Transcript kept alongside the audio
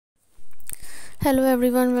Hello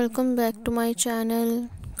everyone, welcome back to my channel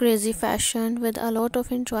Crazy Fashion with a lot of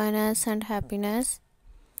enjoyness and happiness.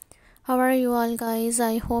 How are you all guys?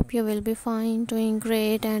 I hope you will be fine, doing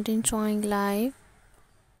great and enjoying life.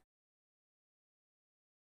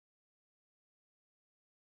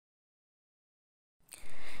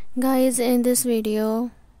 Guys, in this video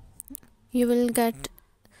you will get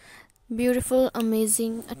beautiful,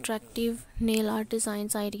 amazing, attractive nail art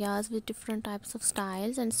designs ideas with different types of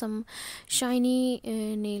styles and some shiny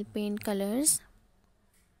nail paint colors.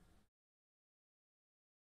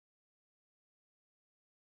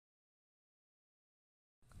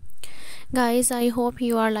 Guys, I hope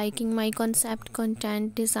you are liking my concept,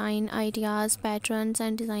 content, design, ideas, patterns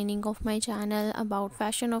and designing of my channel about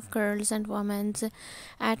fashion of girls and women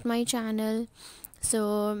at my channel.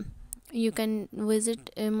 So you can visit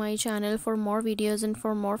my channel for more videos and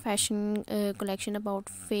for more fashion collection about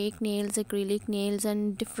fake nails, acrylic nails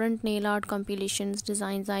and different nail art compilations,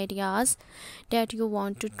 designs, ideas that you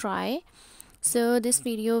want to try. So this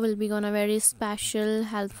video will be gonna very special,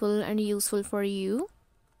 helpful and useful for you.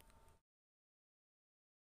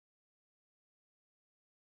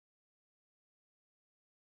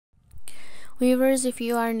 Viewers, if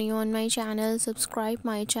you are new on my channel, subscribe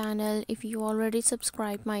my channel. If you already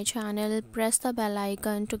subscribed my channel, press the bell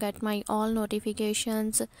icon to get my all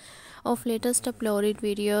notifications of latest uploaded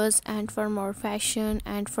videos, and for more fashion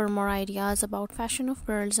and for more ideas about fashion of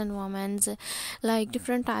girls and women, like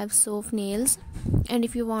different types of nails. And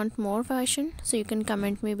if you want more fashion, so you can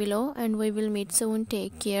comment me below and we will meet soon.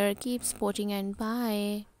 Take care, keep sporting and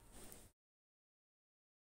bye.